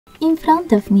In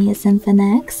front of me is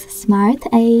INFINIX Smart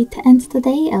 8, and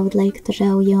today I would like to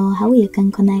show you how you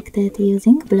can connect it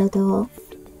using Bluetooth.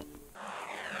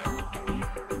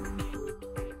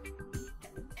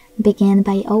 Begin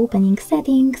by opening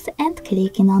Settings and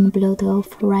clicking on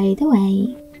Bluetooth right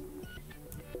away.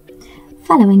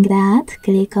 Following that,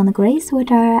 click on gray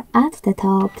switcher at the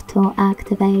top to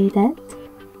activate it.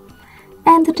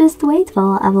 And just wait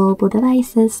for available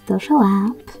devices to show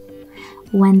up.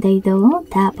 When they do,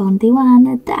 tap on the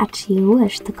one that you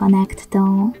wish to connect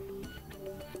to.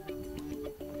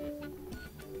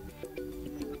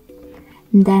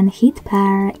 Then hit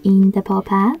pair in the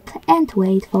pop-up and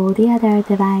wait for the other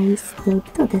device to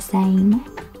do the same.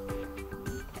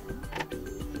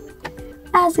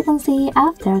 As you can see,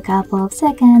 after a couple of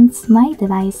seconds, my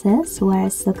devices were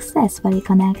successfully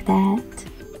connected.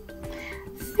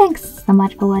 Thanks so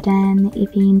much for watching.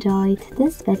 If you enjoyed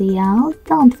this video,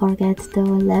 don't forget to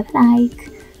leave a like,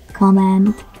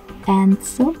 comment and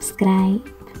subscribe.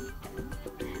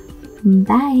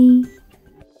 Bye!